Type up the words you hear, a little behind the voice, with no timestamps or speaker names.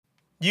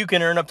You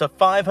can earn up to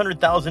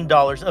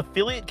 $500,000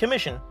 affiliate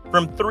commission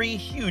from 3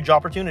 huge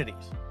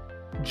opportunities.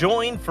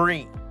 Join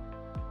free.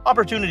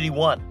 Opportunity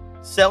 1.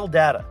 Sell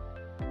data.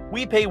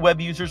 We pay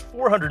web users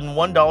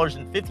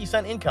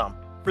 $401.50 income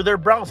for their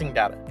browsing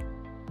data.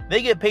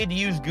 They get paid to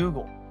use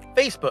Google,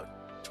 Facebook,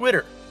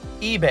 Twitter,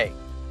 eBay,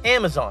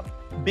 Amazon,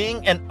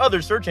 Bing, and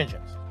other search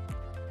engines.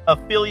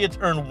 Affiliates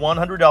earn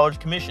 $100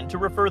 commission to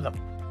refer them.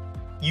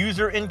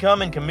 User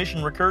income and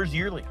commission recurs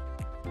yearly.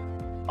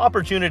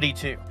 Opportunity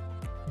 2.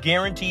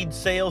 Guaranteed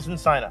sales and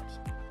signups.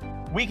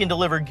 We can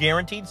deliver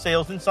guaranteed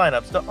sales and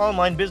signups to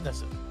online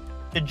businesses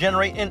to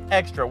generate an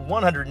extra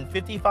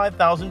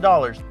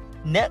 $155,000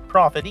 net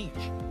profit each.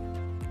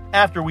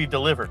 After we've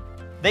delivered,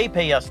 they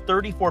pay us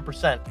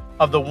 34%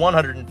 of the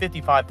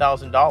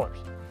 $155,000.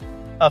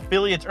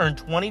 Affiliates earn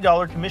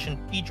 $20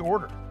 commission each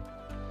order,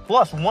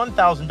 plus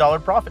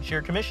 $1,000 profit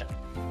share commission.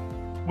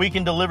 We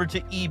can deliver to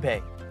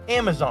eBay,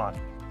 Amazon,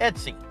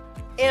 Etsy,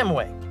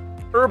 Amway,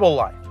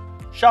 Herbalife,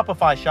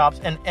 Shopify shops,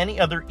 and any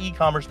other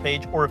e-commerce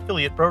page or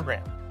affiliate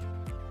program.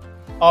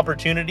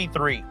 Opportunity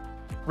 3.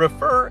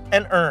 Refer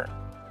and earn.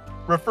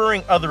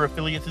 Referring other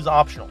affiliates is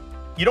optional.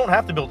 You don't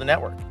have to build a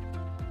network.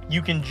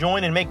 You can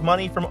join and make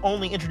money from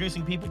only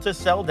introducing people to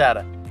sell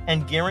data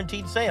and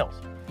guaranteed sales,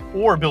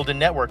 or build a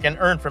network and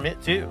earn from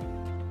it too.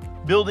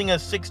 Building a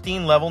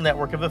 16-level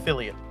network of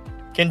affiliate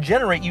can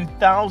generate you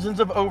thousands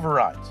of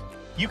overrides.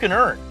 You can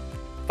earn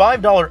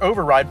 $5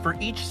 override for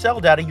each sell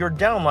data your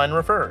downline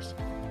refers,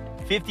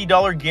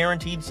 $50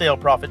 guaranteed sale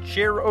profit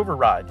share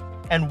override,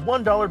 and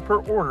 $1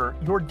 per order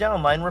your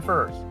downline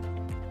refers.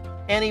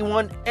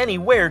 Anyone,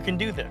 anywhere can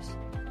do this.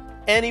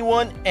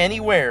 Anyone,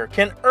 anywhere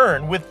can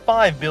earn with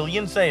 5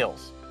 billion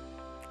sales.